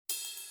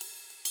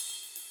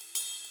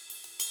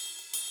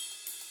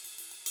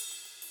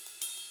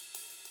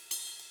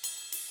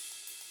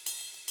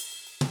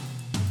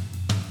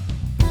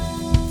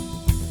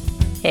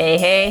Hey,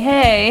 hey,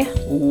 hey,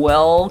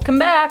 welcome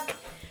back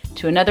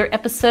to another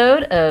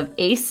episode of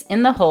Ace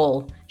in the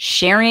Hole,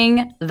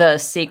 sharing the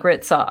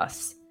secret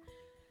sauce.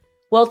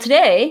 Well,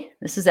 today,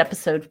 this is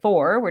episode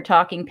 4, we're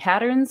talking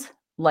patterns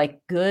like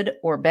good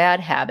or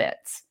bad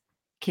habits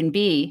can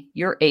be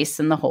your ace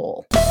in the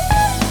hole.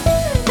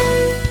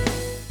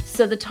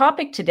 So the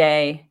topic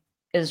today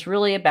is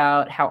really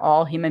about how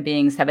all human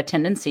beings have a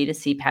tendency to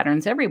see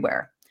patterns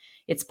everywhere.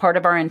 It's part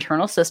of our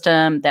internal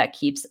system that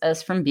keeps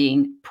us from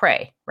being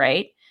prey,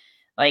 right?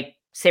 Like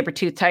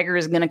saber-toothed tiger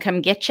is going to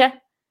come get you,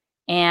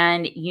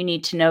 and you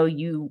need to know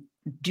you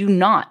do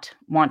not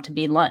want to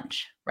be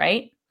lunch,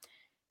 right?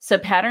 So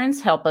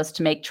patterns help us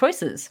to make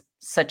choices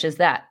such as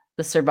that,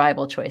 the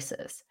survival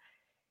choices.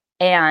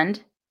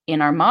 And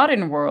in our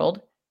modern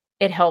world,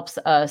 it helps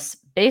us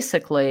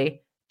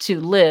basically to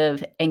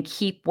live and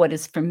keep what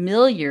is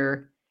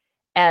familiar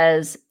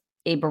as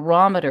a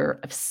barometer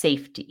of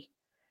safety.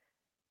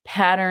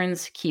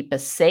 Patterns keep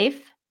us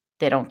safe.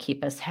 They don't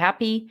keep us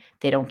happy.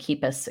 They don't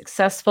keep us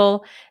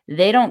successful.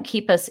 They don't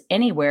keep us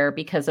anywhere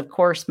because, of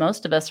course,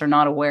 most of us are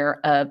not aware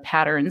of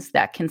patterns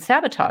that can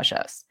sabotage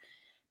us,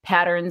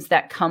 patterns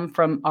that come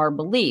from our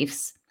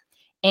beliefs.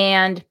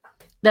 And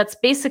that's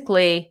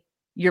basically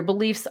your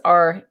beliefs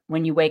are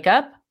when you wake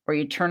up or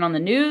you turn on the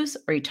news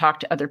or you talk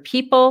to other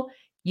people,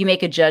 you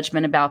make a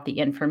judgment about the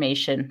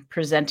information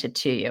presented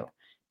to you,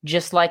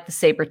 just like the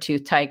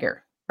saber-toothed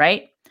tiger,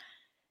 right?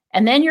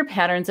 And then your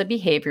patterns of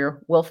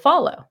behavior will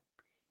follow.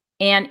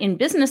 And in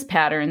business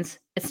patterns,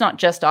 it's not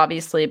just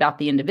obviously about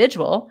the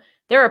individual.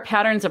 There are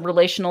patterns of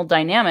relational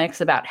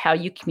dynamics about how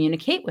you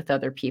communicate with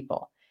other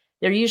people.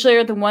 They're usually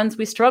are the ones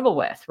we struggle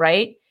with,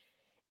 right?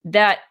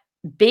 That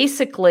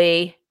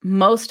basically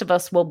most of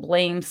us will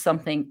blame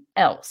something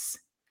else.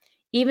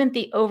 Even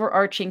the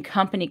overarching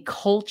company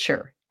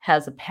culture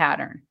has a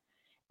pattern.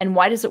 And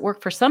why does it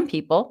work for some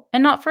people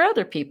and not for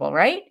other people,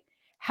 right?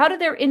 How do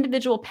their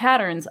individual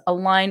patterns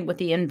align with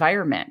the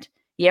environment?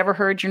 You ever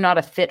heard you're not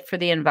a fit for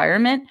the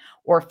environment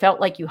or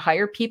felt like you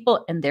hire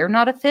people and they're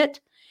not a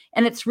fit?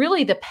 And it's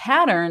really the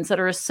patterns that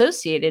are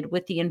associated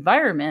with the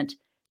environment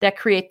that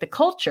create the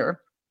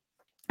culture.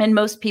 And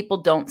most people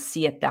don't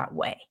see it that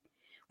way.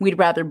 We'd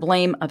rather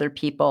blame other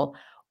people,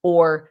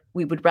 or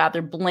we would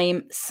rather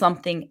blame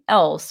something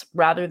else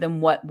rather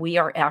than what we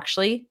are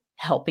actually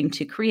helping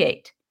to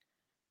create.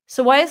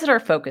 So why is it our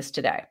focus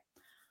today?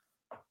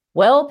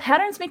 Well,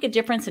 patterns make a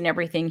difference in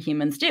everything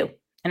humans do.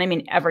 And I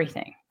mean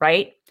everything,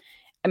 right?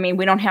 I mean,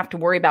 we don't have to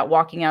worry about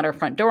walking out our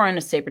front door and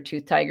a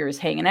saber-toothed tiger is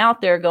hanging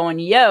out there going,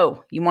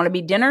 yo, you want to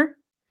be dinner?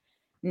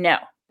 No,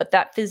 but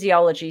that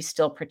physiology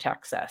still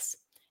protects us.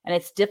 And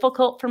it's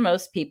difficult for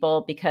most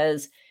people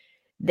because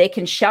they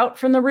can shout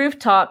from the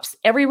rooftops,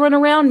 everyone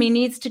around me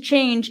needs to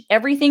change,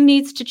 everything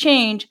needs to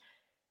change.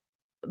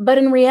 But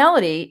in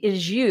reality, it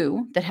is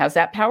you that has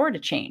that power to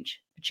change.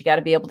 But you got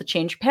to be able to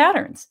change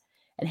patterns.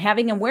 And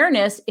having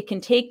awareness, it can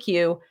take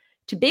you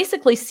to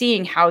basically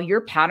seeing how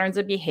your patterns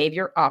of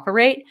behavior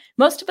operate.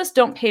 Most of us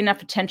don't pay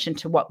enough attention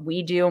to what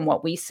we do and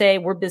what we say.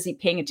 We're busy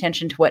paying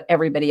attention to what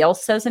everybody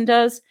else says and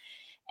does.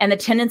 And the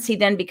tendency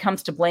then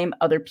becomes to blame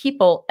other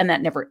people, and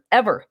that never,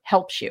 ever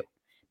helps you.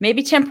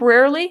 Maybe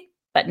temporarily,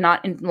 but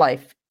not in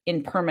life,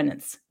 in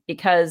permanence,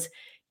 because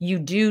you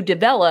do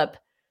develop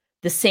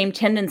the same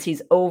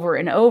tendencies over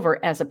and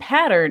over as a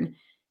pattern,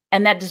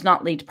 and that does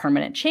not lead to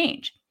permanent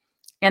change.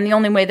 And the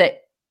only way that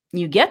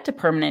you get to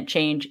permanent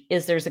change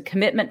is there's a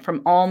commitment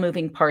from all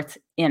moving parts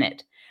in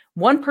it.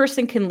 One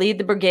person can lead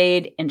the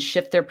brigade and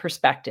shift their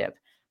perspective,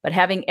 but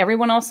having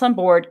everyone else on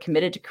board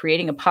committed to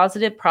creating a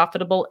positive,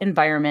 profitable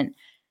environment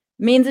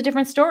means a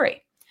different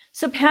story.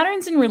 So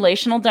patterns in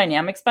relational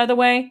dynamics, by the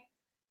way,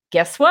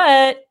 guess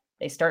what?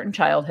 They start in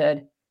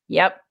childhood.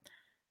 Yep.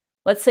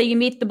 Let's say you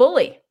meet the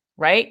bully,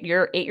 right?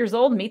 You're 8 years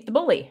old, meet the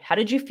bully. How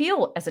did you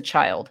feel as a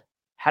child?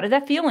 How did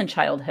that feel in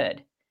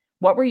childhood?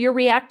 What were your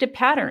reactive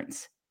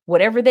patterns?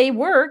 Whatever they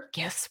were,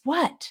 guess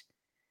what?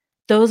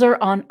 Those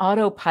are on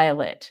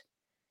autopilot.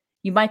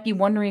 You might be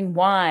wondering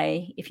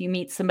why, if you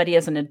meet somebody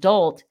as an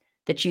adult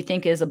that you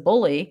think is a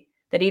bully,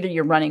 that either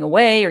you're running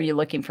away or you're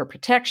looking for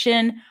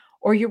protection,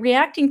 or you're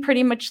reacting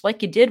pretty much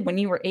like you did when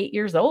you were 8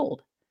 years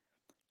old.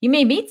 You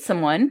may meet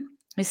someone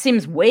who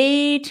seems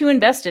way too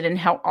invested in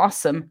how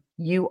awesome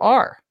you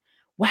are.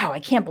 Wow,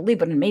 I can't believe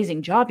what an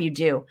amazing job you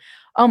do.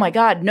 Oh my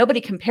God, nobody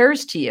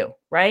compares to you,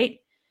 right?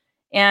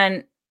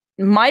 And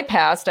my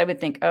past, I would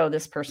think, oh,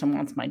 this person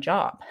wants my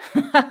job.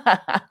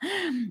 I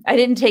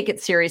didn't take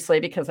it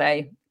seriously because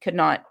I could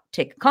not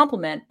take a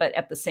compliment, but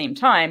at the same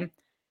time,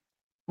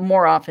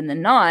 more often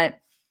than not,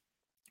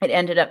 it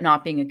ended up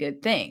not being a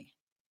good thing.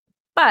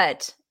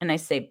 But, and I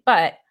say,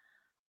 but,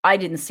 I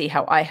didn't see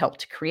how I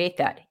helped to create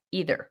that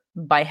either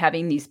by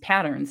having these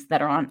patterns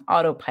that are on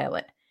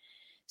autopilot.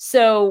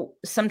 So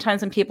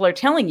sometimes when people are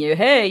telling you,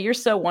 hey, you're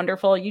so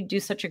wonderful, you do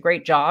such a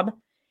great job,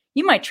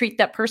 you might treat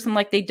that person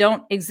like they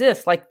don't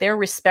exist, like their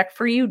respect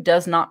for you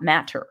does not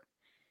matter.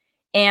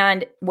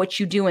 And what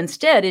you do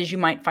instead is you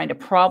might find a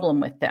problem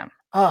with them.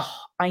 Oh,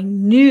 I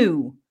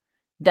knew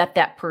that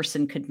that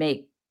person could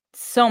make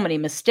so many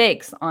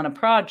mistakes on a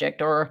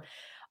project, or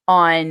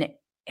on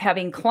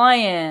having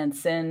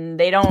clients, and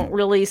they don't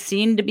really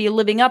seem to be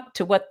living up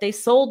to what they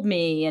sold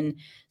me, and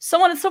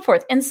so on and so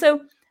forth. And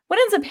so what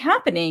ends up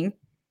happening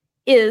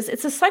is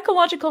it's a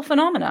psychological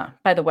phenomena,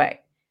 by the way,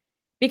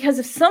 because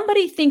if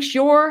somebody thinks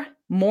you're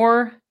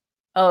more,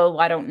 oh,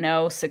 I don't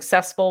know,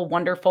 successful,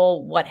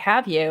 wonderful, what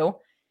have you,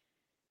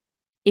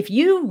 if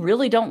you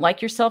really don't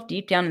like yourself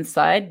deep down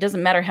inside,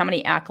 doesn't matter how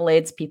many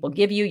accolades people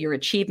give you, your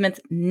achievements,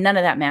 none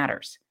of that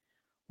matters.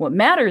 What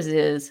matters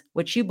is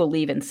what you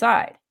believe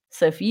inside.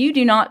 So if you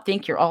do not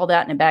think you're all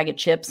that in a bag of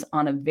chips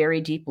on a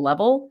very deep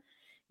level,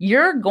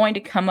 you're going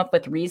to come up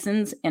with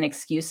reasons and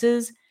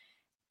excuses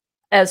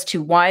as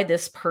to why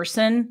this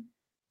person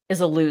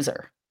is a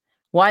loser,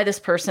 why this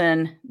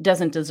person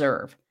doesn't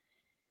deserve.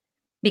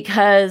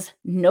 Because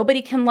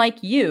nobody can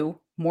like you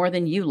more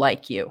than you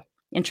like you.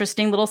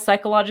 Interesting little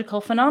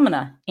psychological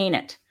phenomena, ain't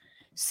it?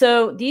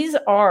 So these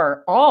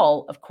are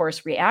all, of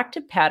course,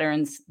 reactive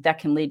patterns that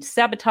can lead to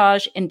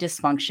sabotage and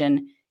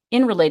dysfunction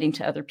in relating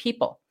to other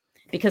people.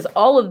 Because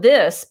all of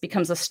this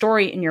becomes a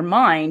story in your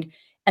mind,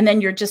 and then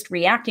you're just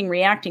reacting,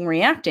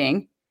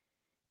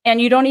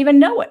 and you don't even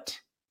know it.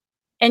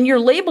 And you're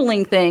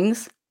labeling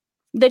things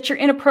that you're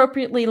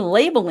inappropriately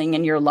labeling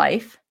in your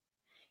life,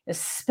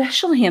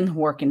 especially in the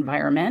work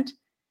environment.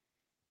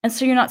 And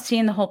so you're not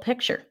seeing the whole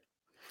picture.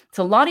 It's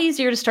a lot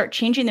easier to start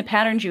changing the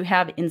patterns you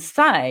have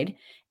inside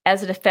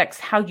as it affects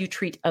how you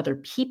treat other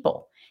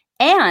people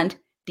and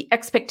the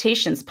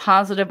expectations,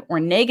 positive or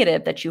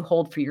negative, that you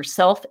hold for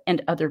yourself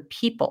and other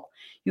people.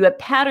 You have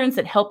patterns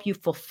that help you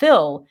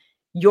fulfill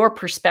your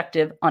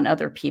perspective on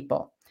other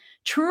people.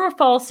 True or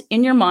false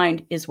in your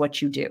mind is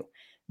what you do.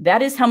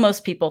 That is how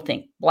most people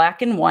think.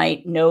 Black and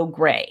white, no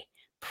gray.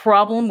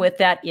 Problem with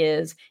that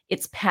is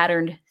it's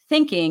patterned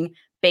thinking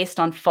based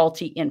on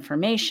faulty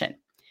information.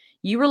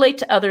 You relate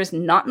to others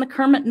not in the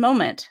current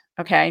moment,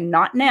 okay?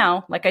 Not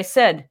now. Like I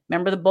said,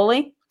 remember the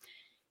bully?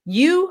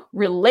 You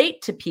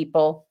relate to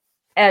people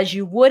as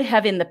you would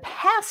have in the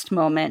past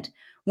moment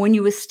when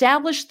you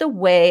established the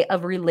way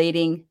of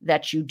relating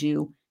that you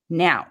do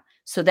now.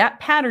 So that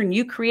pattern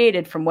you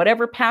created from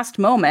whatever past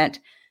moment,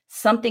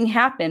 something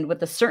happened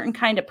with a certain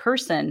kind of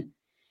person,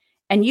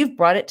 and you've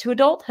brought it to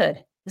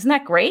adulthood. Isn't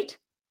that great?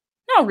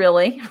 Not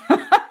really.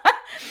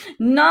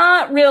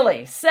 Not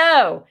really.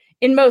 So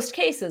in most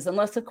cases,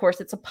 unless of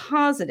course it's a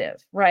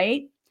positive,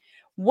 right?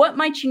 What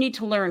might you need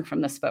to learn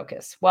from this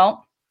focus?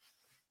 Well,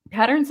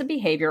 patterns of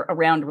behavior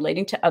around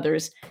relating to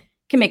others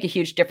can make a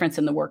huge difference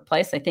in the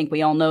workplace. I think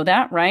we all know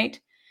that, right?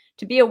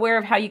 To be aware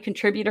of how you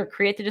contribute or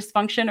create the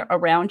dysfunction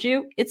around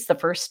you, it's the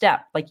first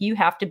step. Like, you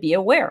have to be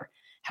aware.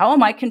 How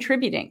am I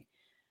contributing?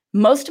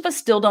 Most of us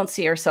still don't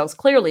see ourselves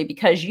clearly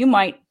because you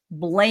might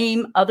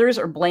blame others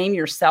or blame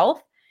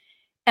yourself.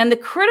 And the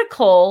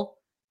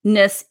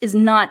criticalness is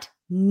not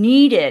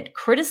needed.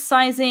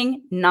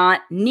 Criticizing,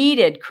 not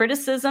needed.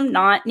 Criticism,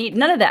 not needed.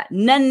 None of that.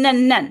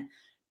 None.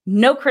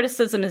 No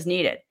criticism is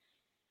needed.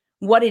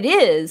 What it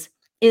is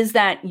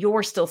that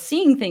you're still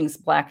seeing things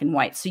black and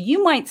white. So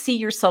you might see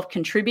yourself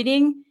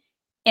contributing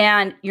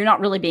and you're not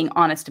really being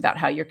honest about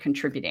how you're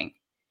contributing.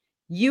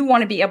 You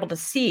want to be able to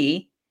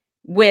see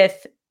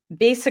with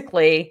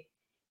basically,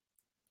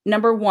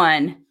 number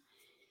one,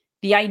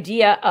 the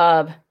idea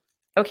of,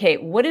 okay,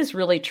 what is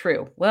really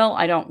true? Well,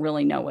 I don't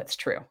really know what's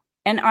true.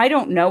 And I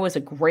don't know is a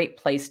great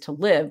place to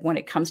live when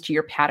it comes to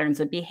your patterns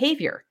of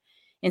behavior.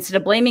 Instead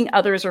of blaming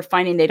others or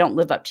finding they don't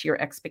live up to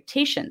your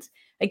expectations.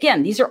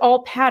 Again, these are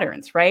all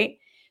patterns, right?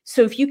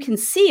 So if you can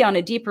see on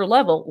a deeper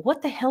level,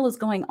 what the hell is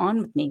going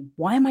on with me?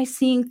 Why am I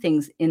seeing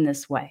things in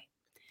this way?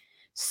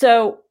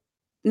 So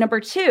number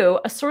two,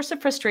 a source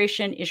of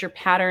frustration is your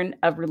pattern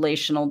of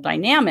relational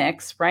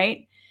dynamics,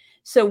 right?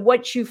 So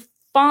what you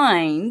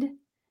find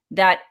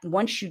that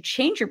once you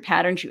change your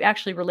patterns, you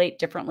actually relate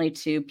differently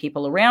to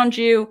people around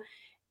you.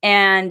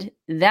 And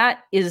that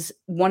is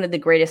one of the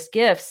greatest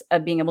gifts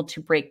of being able to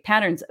break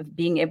patterns, of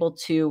being able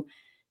to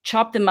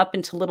chop them up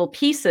into little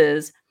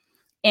pieces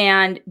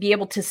and be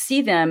able to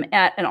see them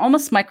at an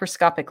almost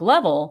microscopic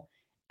level.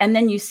 And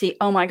then you see,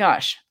 oh my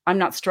gosh, I'm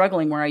not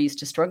struggling where I used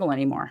to struggle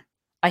anymore.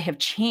 I have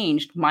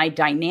changed my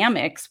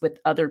dynamics with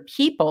other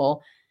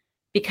people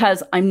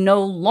because I'm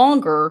no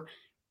longer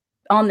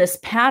on this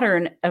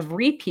pattern of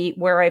repeat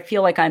where I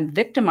feel like I'm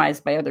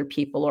victimized by other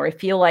people, or I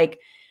feel like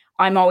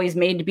I'm always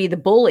made to be the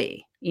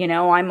bully.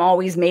 I'm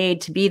always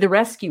made to be the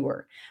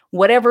rescuer,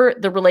 whatever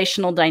the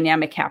relational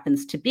dynamic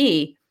happens to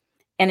be.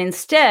 And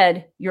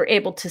instead, you're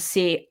able to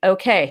see,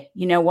 okay,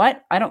 you know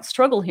what? I don't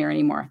struggle here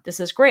anymore. This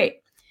is great.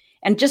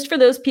 And just for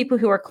those people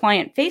who are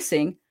client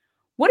facing,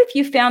 what if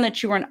you found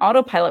that you were on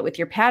autopilot with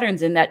your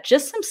patterns, and that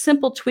just some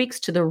simple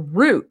tweaks to the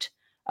root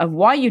of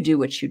why you do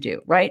what you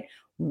do, right?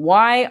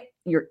 Why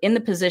you're in the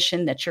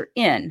position that you're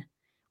in,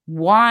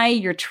 why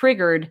you're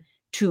triggered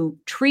to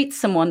treat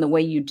someone the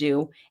way you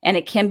do. And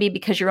it can be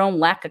because your own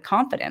lack of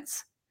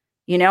confidence,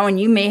 and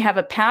you may have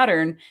a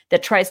pattern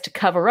that tries to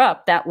cover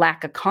up that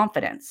lack of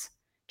confidence.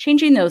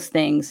 Changing those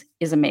things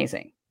is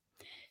amazing.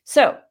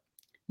 So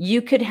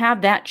you could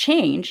have that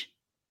change.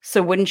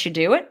 So wouldn't you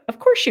do it? Of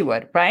course you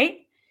would, right?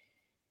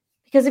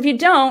 Because if you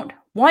don't,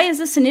 Why is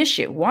this an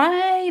issue?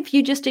 Why, if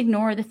you just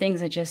ignore the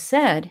things I just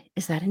said,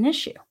 is that an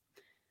issue?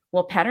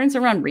 Well, patterns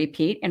are on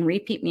repeat, and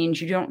repeat means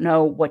you don't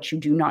know what you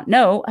do not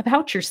know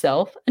about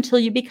yourself until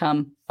you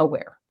become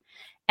aware.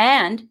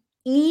 And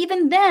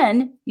even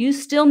then, you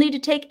still need to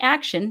take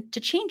action to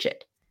change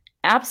it.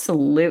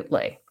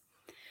 Absolutely.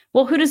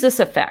 Well, who does this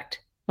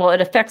affect? Well,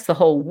 it affects the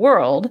whole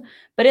world,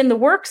 but in the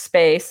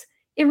workspace,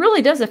 it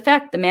really does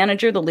affect the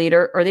manager, the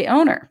leader, or the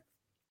owner.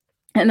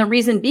 And the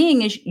reason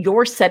being is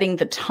you're setting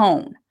the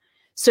tone.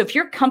 So if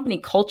your company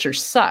culture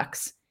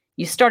sucks,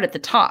 you start at the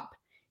top.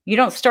 You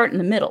don't start in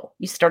the middle,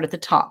 you start at the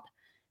top.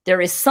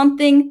 There is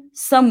something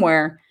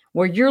somewhere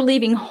where you're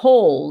leaving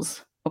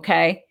holes,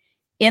 okay,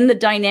 in the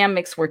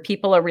dynamics where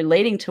people are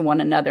relating to one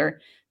another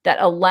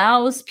that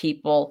allows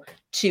people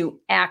to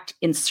act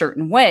in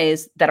certain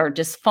ways that are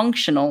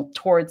dysfunctional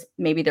towards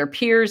maybe their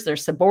peers, their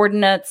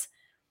subordinates.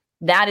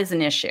 That is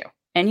an issue.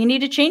 And you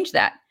need to change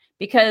that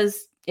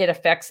because it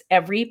affects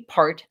every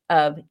part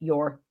of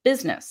your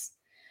business.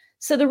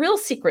 So the real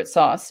secret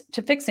sauce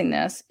to fixing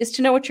this is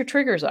to know what your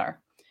triggers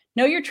are.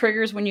 Know your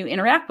triggers when you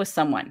interact with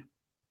someone.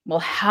 Well,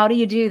 how do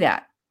you do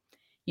that?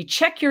 You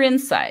check your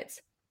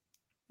insides.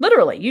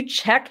 Literally, you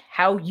check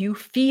how you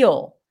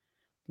feel.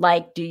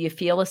 Like, do you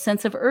feel a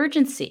sense of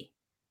urgency?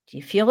 Do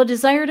you feel a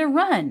desire to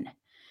run?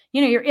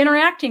 You're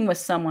interacting with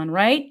someone,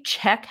 right?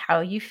 Check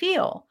how you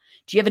feel.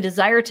 Do you have a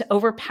desire to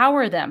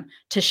overpower them,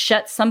 to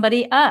shut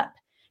somebody up?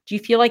 Do you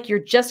feel like you're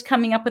just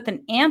coming up with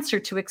an answer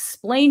to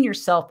explain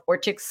yourself or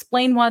to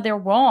explain why they're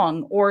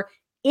wrong or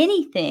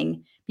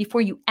anything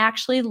before you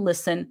actually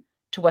listen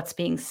to what's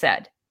being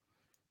said?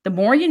 The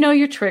more you know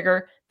your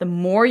trigger, the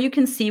more you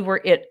can see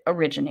where it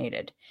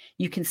originated.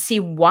 You can see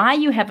why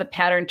you have a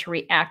pattern to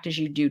react as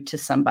you do to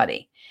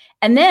somebody.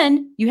 And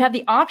then you have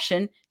the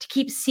option to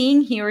keep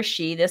seeing he or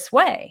she this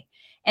way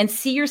and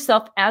see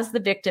yourself as the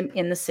victim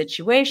in the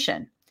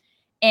situation.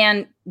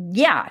 And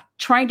yeah,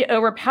 trying to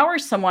overpower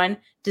someone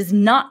does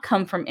not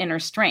come from inner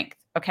strength.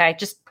 Okay, I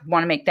just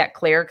want to make that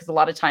clear because a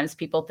lot of times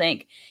people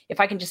think if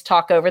I can just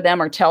talk over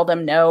them or tell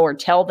them no or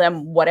tell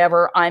them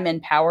whatever, I'm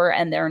in power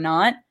and they're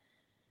not.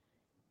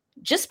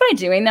 Just by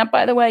doing that,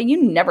 by the way,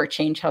 you never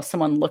change how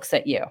someone looks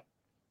at you.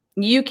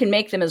 You can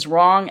make them as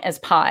wrong as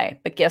pie,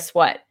 but guess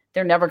what?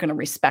 They're never going to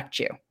respect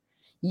you.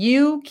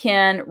 You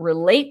can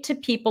relate to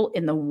people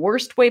in the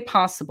worst way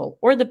possible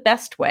or the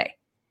best way.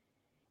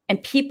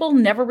 And people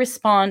never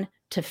respond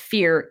to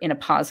fear in a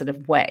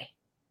positive way,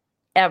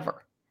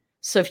 ever.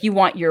 So if you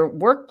want your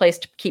workplace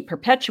to keep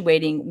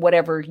perpetuating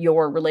whatever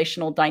your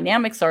relational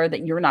dynamics are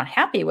that you're not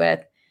happy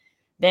with,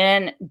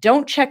 then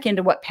don't check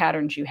into what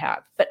patterns you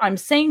have. But I'm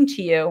saying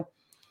to you,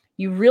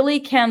 you really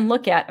can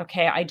look at,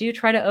 okay, I do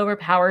try to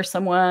overpower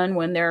someone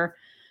when they're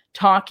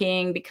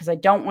talking because I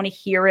don't want to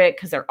hear it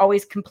because they're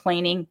always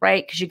complaining,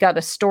 right? Because you got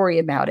a story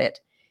about it.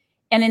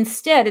 And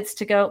instead, it's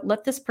to go,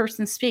 let this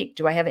person speak.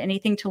 Do I have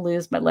anything to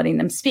lose by letting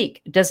them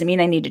speak? It doesn't mean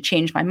I need to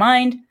change my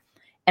mind.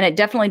 And it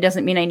definitely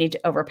doesn't mean I need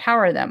to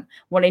overpower them.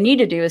 What I need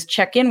to do is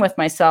check in with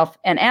myself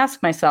and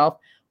ask myself,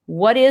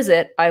 what is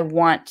it I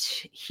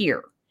want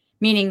here?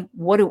 Meaning,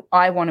 what do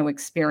I want to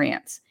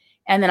experience?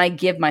 And then I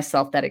give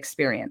myself that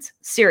experience.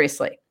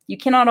 Seriously, you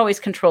cannot always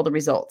control the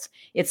results.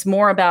 It's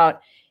more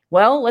about,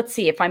 well, let's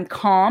see, if I'm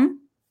calm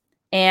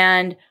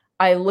and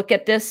I look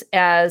at this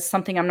as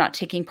something I'm not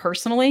taking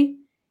personally,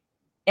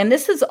 and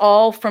this is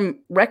all from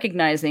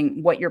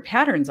recognizing what your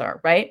patterns are,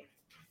 right?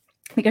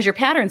 Because your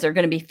patterns are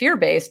going to be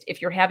fear-based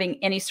if you're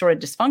having any sort of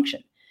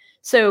dysfunction.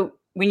 So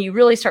when you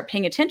really start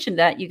paying attention to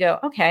that, you go,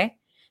 okay,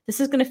 this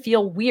is going to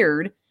feel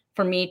weird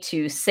for me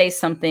to say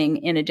something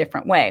in a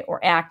different way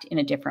or act in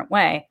a different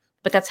way.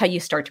 But that's how you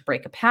start to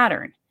break a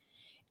pattern.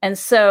 And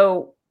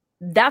so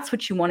that's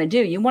what you want to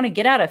do. You want to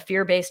get out of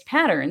fear-based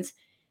patterns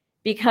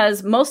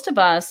because most of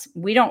us,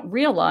 we don't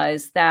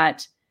realize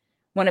that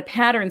when a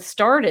pattern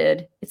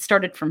started, it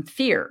started from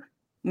fear.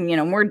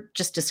 We're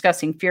just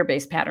discussing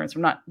fear-based patterns.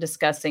 We're not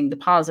discussing the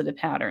positive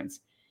patterns.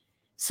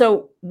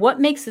 So what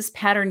makes this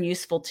pattern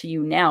useful to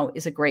you now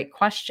is a great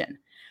question.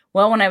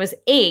 Well, when I was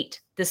 8,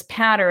 this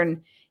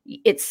pattern,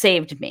 it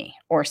saved me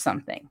or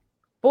something.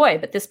 Boy,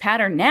 but this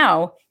pattern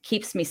now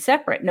keeps me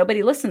separate.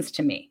 Nobody listens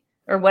to me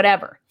or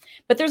whatever.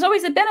 But there's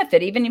always a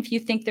benefit, even if you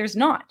think there's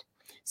not.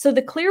 So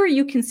the clearer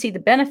you can see the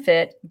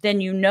benefit, then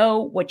you know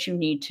what you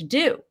need to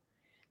do.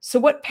 So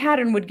what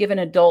pattern would give an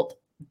adult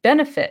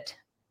benefit?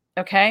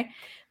 Okay,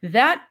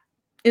 that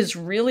is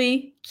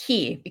really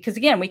key because,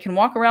 again, we can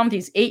walk around with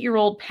these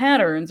 8-year-old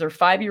patterns or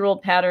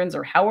 5-year-old patterns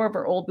or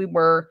however old we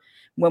were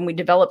when we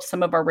developed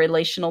some of our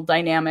relational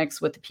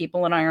dynamics with the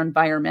people in our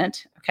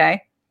environment,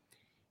 okay?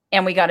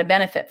 And we got a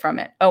benefit from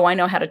it. Oh, I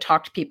know how to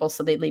talk to people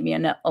so they leave me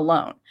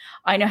alone.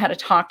 I know how to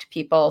talk to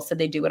people so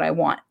they do what I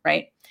want,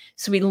 right?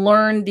 So we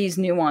learn these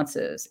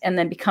nuances and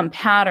then become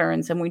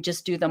patterns and we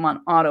just do them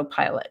on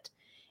autopilot.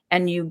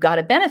 And you got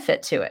a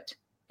benefit to it,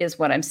 is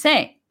what I'm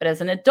saying. But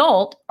as an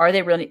adult, are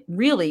they really,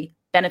 really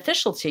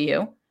beneficial to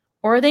you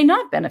or are they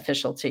not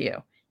beneficial to you?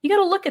 You got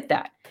to look at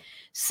that.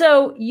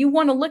 So you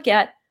want to look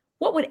at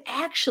what would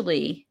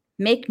actually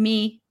make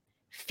me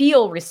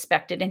feel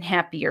respected and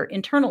happier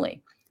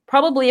internally.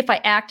 Probably if I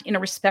act in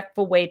a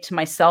respectful way to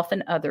myself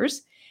and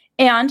others,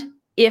 and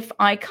if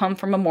I come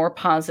from a more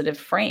positive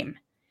frame.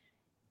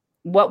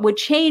 What would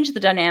change the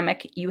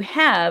dynamic you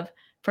have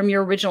from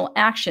your original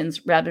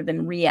actions rather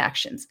than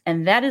reactions?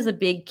 And that is a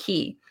big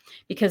key,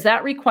 because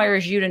that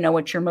requires you to know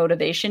what your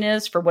motivation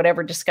is for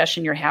whatever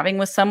discussion you're having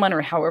with someone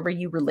or however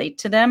you relate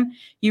to them.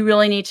 You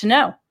really need to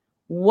know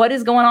what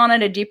is going on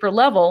at a deeper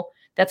level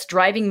that's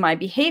driving my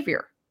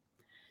behavior.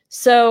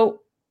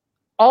 So,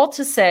 all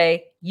to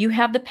say, you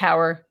have the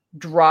power.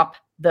 Drop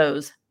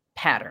those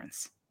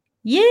patterns.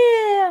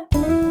 Yeah.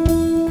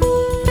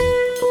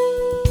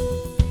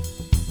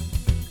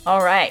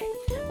 All right.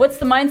 What's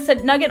the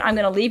mindset nugget I'm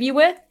going to leave you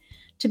with?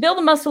 To build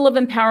a muscle of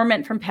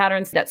empowerment from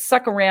patterns that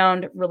suck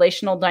around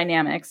relational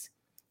dynamics,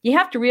 you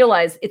have to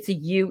realize it's a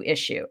you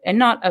issue and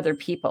not other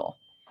people.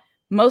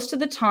 Most of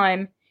the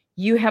time,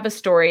 you have a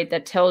story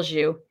that tells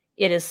you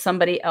it is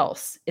somebody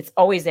else. It's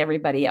always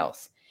everybody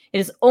else. It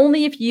is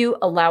only if you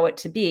allow it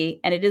to be,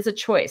 and it is a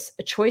choice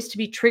to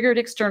be triggered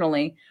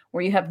externally,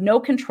 where you have no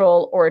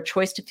control, or a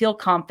choice to feel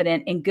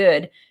confident and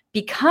good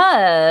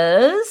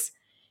because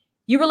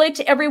you relate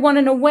to everyone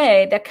in a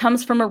way that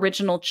comes from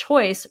original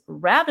choice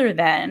rather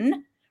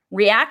than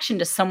reaction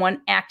to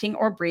someone acting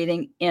or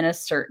breathing in a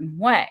certain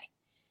way.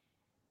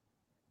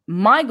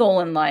 My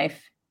goal in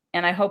life,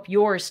 and I hope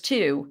yours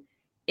too,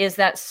 is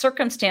that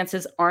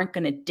circumstances aren't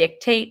going to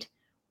dictate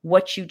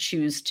what you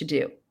choose to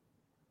do,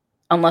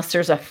 unless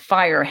there's a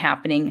fire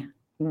happening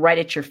right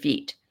at your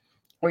feet,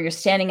 or you're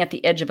standing at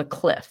the edge of a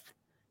cliff.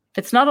 If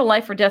it's not a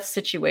life or death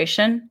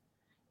situation,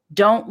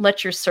 don't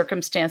let your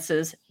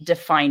circumstances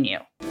define you.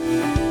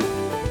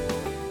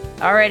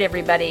 All right,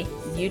 everybody,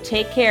 you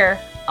take care.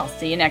 I'll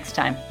see you next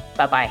time.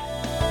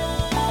 Bye-bye.